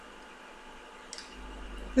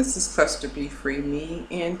This is Cluster B Free Me,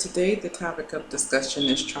 and today the topic of discussion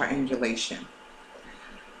is triangulation.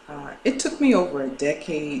 It took me over a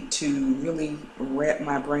decade to really wrap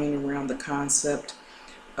my brain around the concept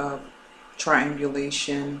of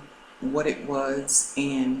triangulation, what it was,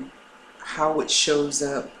 and how it shows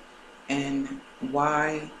up, and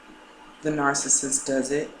why the narcissist does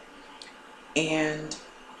it. And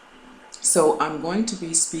so I'm going to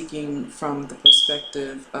be speaking from the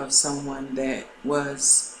perspective of someone that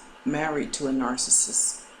was married to a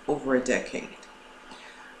narcissist over a decade.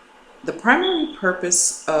 The primary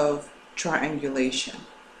purpose of triangulation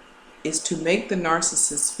is to make the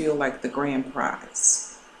narcissist feel like the grand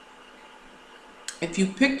prize. If you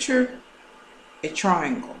picture a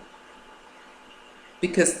triangle,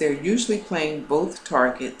 because they're usually playing both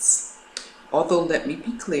targets, although let me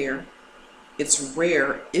be clear, it's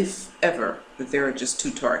rare, if ever, that there are just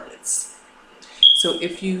two targets. So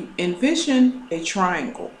if you envision a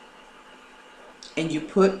triangle and you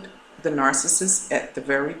put the narcissist at the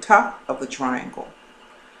very top of the triangle,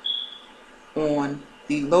 on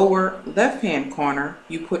the lower left-hand corner,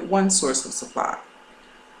 you put one source of supply.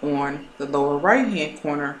 On the lower right-hand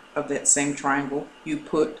corner of that same triangle, you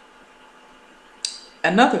put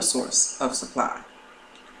another source of supply.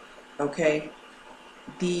 Okay?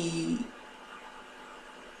 The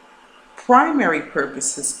primary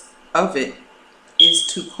purposes of it is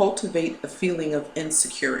to cultivate a feeling of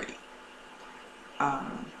insecurity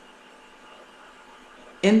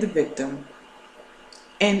in the victim,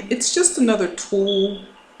 and it's just another tool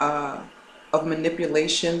of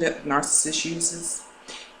manipulation that the narcissist uses.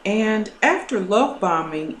 And after love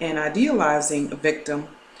bombing and idealizing a victim,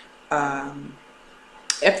 after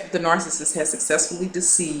the narcissist has successfully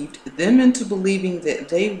deceived them into believing that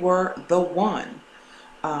they were the one,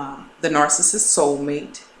 the narcissist's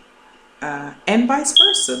soulmate, and vice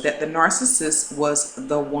versa, that the narcissist was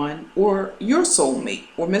the one or your soulmate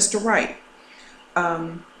or Mr. Right.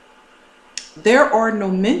 There are no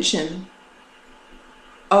mention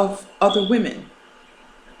of other women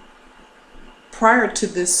prior to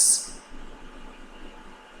this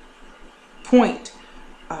point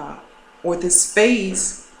or this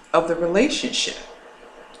phase of the relationship.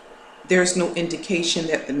 There's no indication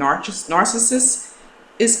that the narcissist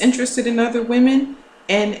is interested in other women,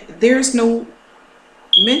 and there's no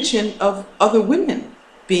mention of other women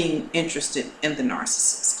being interested in the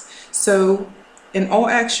narcissist. So in all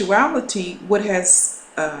actuality, what has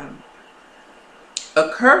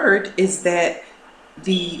occurred is that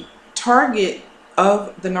the target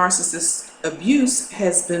of the narcissist's abuse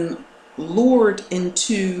has been lured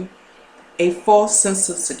into a false sense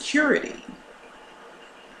of security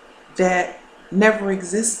that never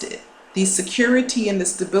existed. The security and the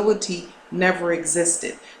stability never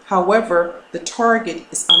existed. However, the target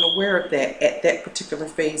is unaware of that at that particular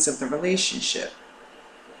phase of the relationship.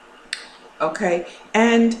 Okay,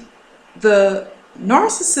 and the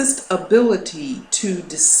narcissist's ability to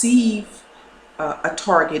deceive a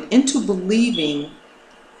target into believing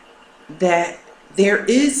that there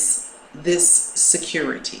is this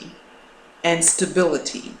security and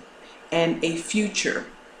stability and a future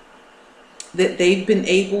that they've been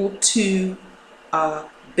able to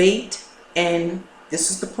bait, and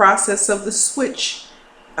this is the process of the switch,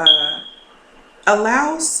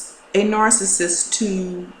 allows a narcissist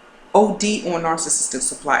to OD on narcissistic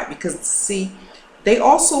supply. Because see, they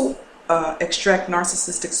also extract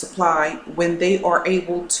narcissistic supply when they are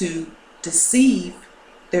able to deceive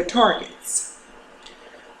their targets.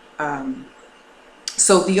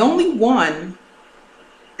 So the only one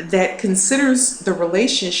that considers the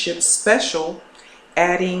relationship special,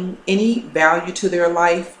 adding any value to their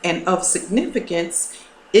life and of significance,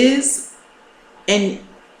 is and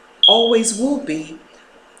always will be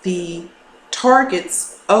the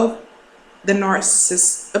targets of the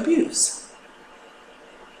narcissist's abuse.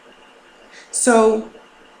 So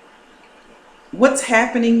what's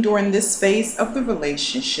happening during this phase of the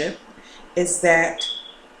relationship is that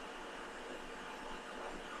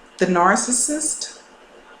the narcissist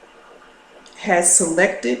has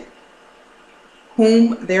selected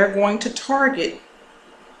whom they're going to target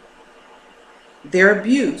their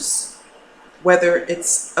abuse, whether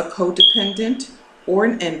it's a codependent or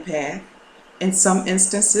an empath. In some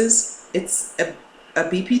instances, it's a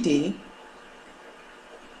BPD.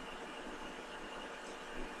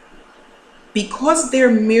 Because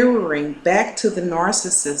they're mirroring back to the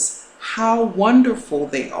narcissist how wonderful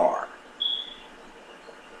they are.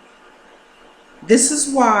 This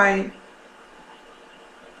is why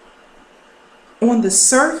on the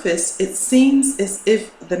surface, it seems as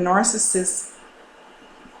if the narcissist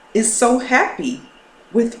is so happy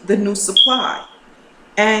with the new supply.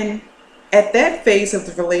 And at that phase of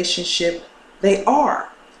the relationship, they are.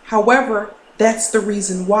 However, that's the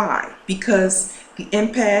reason why, because the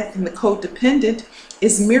empath and the codependent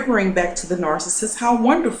is mirroring back to the narcissist how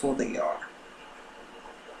wonderful they are.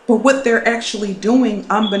 But what they're actually doing,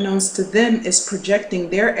 unbeknownst to them, is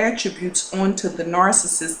projecting their attributes onto the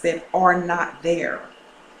narcissist that are not there.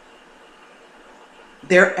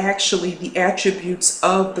 They're actually the attributes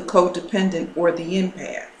of the codependent or the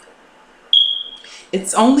empath.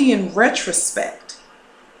 It's only in retrospect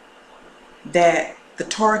that the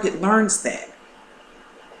target learns that.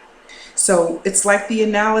 So it's like the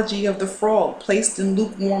analogy of the frog placed in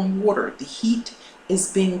lukewarm water. The heat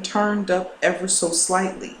is being turned up ever so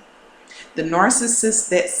slightly. The narcissist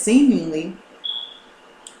that seemingly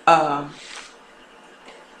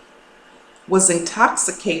was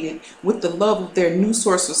intoxicated with the love of their new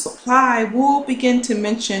source of supply will begin to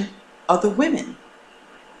mention other women.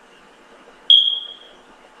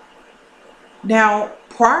 Now,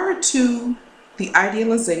 prior to the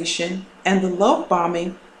idealization and the love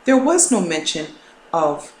bombing, there was no mention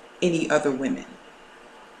of any other women.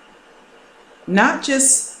 Not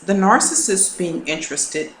just the narcissist being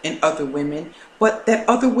interested in other women, but that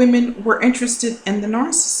other women were interested in the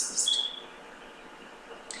narcissist.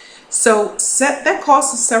 So that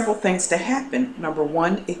causes several things to happen. Number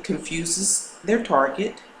one, it confuses their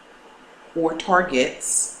target or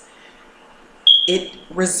targets. It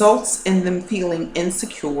results in them feeling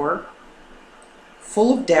insecure,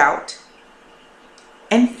 full of doubt,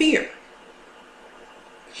 and fear.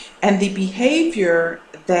 And the behavior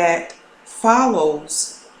that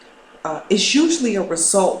follows is usually a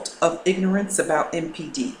result of ignorance about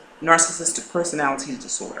NPD, narcissistic personality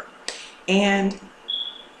disorder. And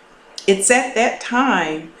it's at that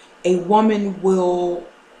time a woman will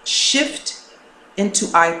shift into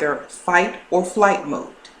either fight or flight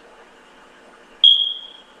mode.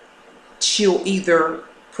 She'll either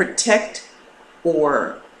protect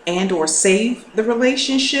or save the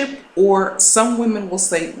relationship, or some women will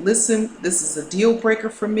say, listen, this is a deal breaker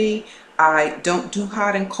for me. I don't do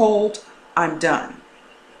hot and cold. I'm done.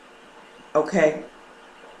 Okay?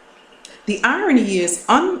 The irony is,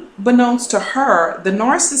 unbeknownst to her, the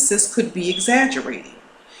narcissist could be exaggerating.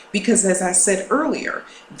 Because as I said earlier,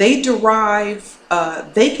 they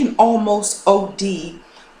can almost OD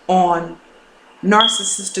on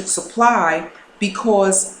narcissistic supply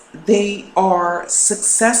because they are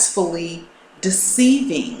successfully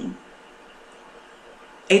deceiving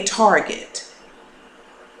a target.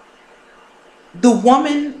 The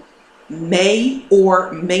woman may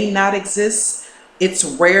or may not exist. It's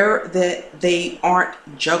rare that they aren't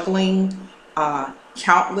juggling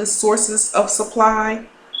countless sources of supply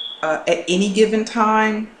at any given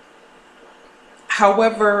time.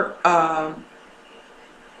 However,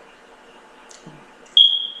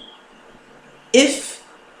 if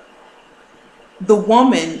the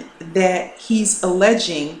woman that he's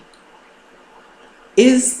alleging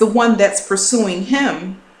is the one that's pursuing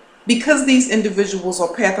him, because these individuals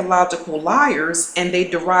are pathological liars and they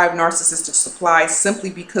derive narcissistic supply simply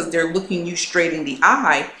because they're looking you straight in the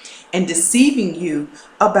eye and deceiving you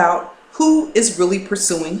about who is really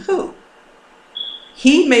pursuing who.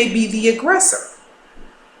 He may be the aggressor.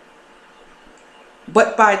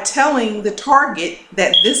 But by telling the target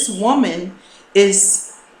that this woman is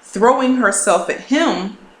throwing herself at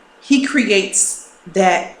him, he creates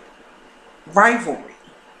that rivalry.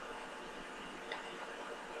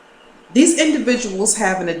 These individuals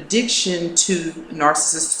have an addiction to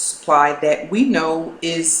narcissistic supply that we know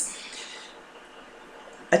is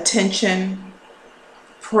attention,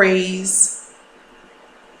 praise,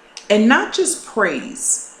 and not just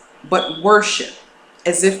praise, but worship,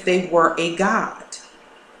 as if they were a god.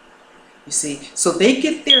 You see, so they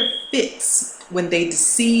get their fix when they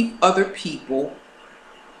deceive other people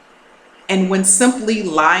and when simply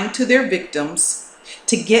lying to their victims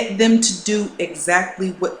to get them to do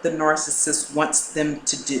exactly what the narcissist wants them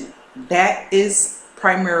to do. That is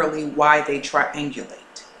primarily why they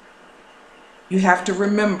triangulate. You have to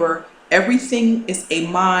remember, everything is a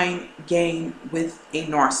mind game with a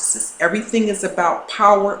narcissist. Everything is about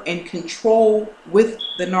power and control with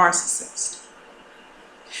the narcissist.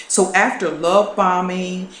 So after love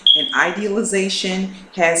bombing and idealization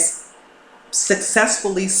has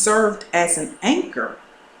successfully served as an anchor,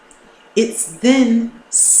 it's then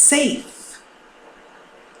safe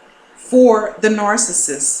for the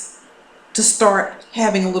narcissist to start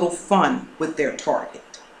having a little fun with their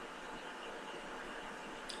target.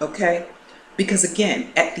 Okay? Because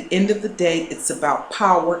again, at the end of the day, it's about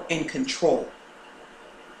power and control.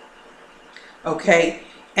 Okay?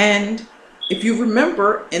 And if you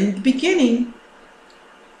remember in the beginning,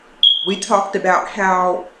 We talked about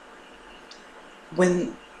how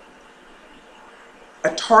when a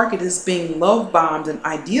target is being love bombed and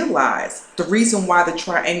idealized, the reason why the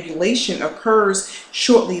triangulation occurs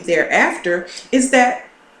shortly thereafter is that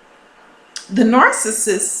the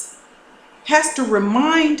narcissist has to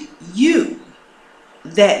remind you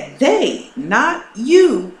that they, not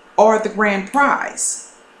you, are the grand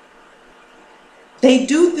prize. They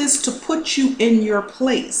do this to put you in your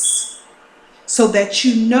place so that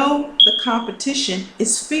you know the competition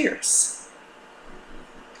is fierce.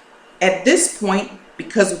 At this point,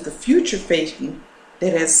 because of the future faking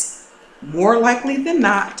that has more likely than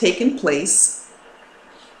not taken place,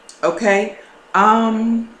 okay,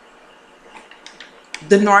 the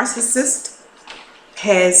narcissist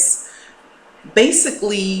has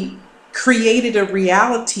basically created a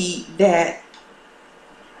reality that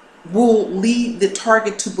will lead the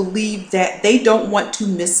target to believe that they don't want to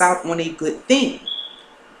miss out on a good thing.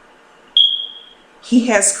 He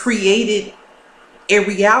has created a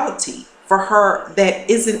reality for her that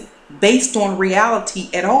isn't based on reality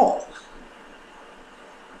at all.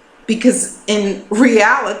 Because in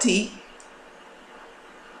reality,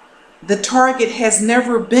 the target has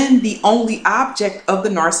never been the only object of the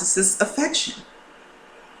narcissist's affection.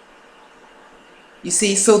 You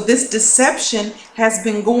see, so this deception has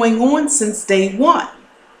been going on since day one.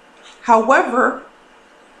 However,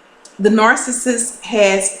 the narcissist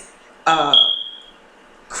has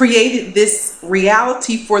created this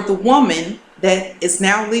reality for the woman that is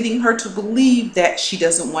now leading her to believe that she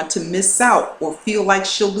doesn't want to miss out or feel like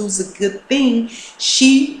she'll lose a good thing.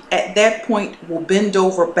 She, at that point, will bend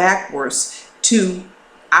over backwards to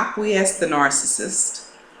acquiesce the narcissist.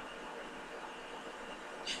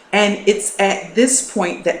 And it's at this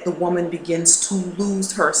point that the woman begins to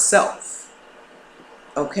lose herself.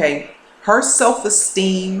 Okay? Her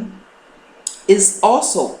self-esteem is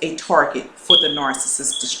also a target for the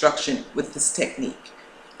narcissist's destruction with this technique,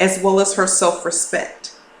 as well as her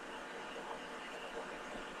self-respect.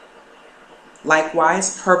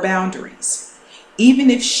 Likewise, her boundaries. Even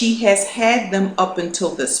if she has had them up until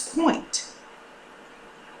this point,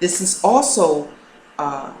 this is also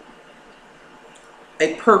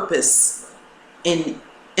a purpose in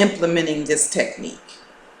implementing this technique,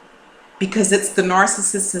 because it's the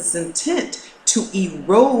narcissist's intent to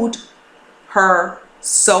erode her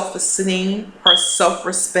self-esteem, her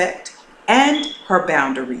self-respect, and her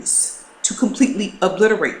boundaries, to completely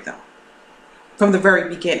obliterate them from the very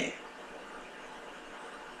beginning.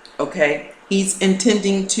 Okay? He's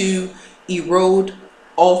intending to erode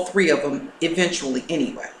all three of them eventually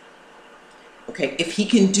anyway. Okay, if he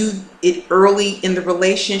can do it early in the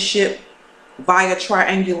relationship via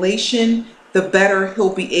triangulation, the better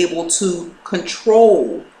he'll be able to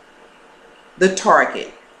control the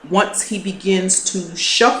target. Once he begins to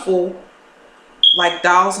shuffle like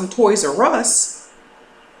dolls and Toys R Us,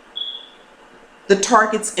 the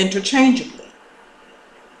targets interchangeably.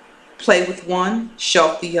 Play with one,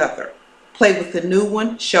 shelf the other. Play with the new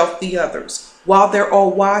one, shelf the others. While they're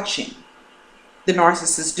all watching, the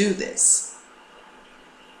narcissists do this.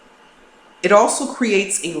 It also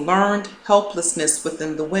creates a learned helplessness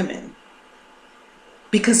within the women.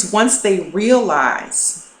 Because once the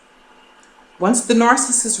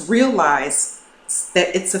narcissist realizes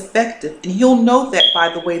that it's effective, and he'll know that by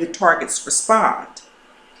the way the targets respond,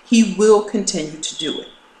 he will continue to do it.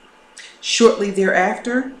 Shortly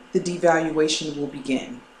thereafter, the devaluation will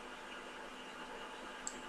begin.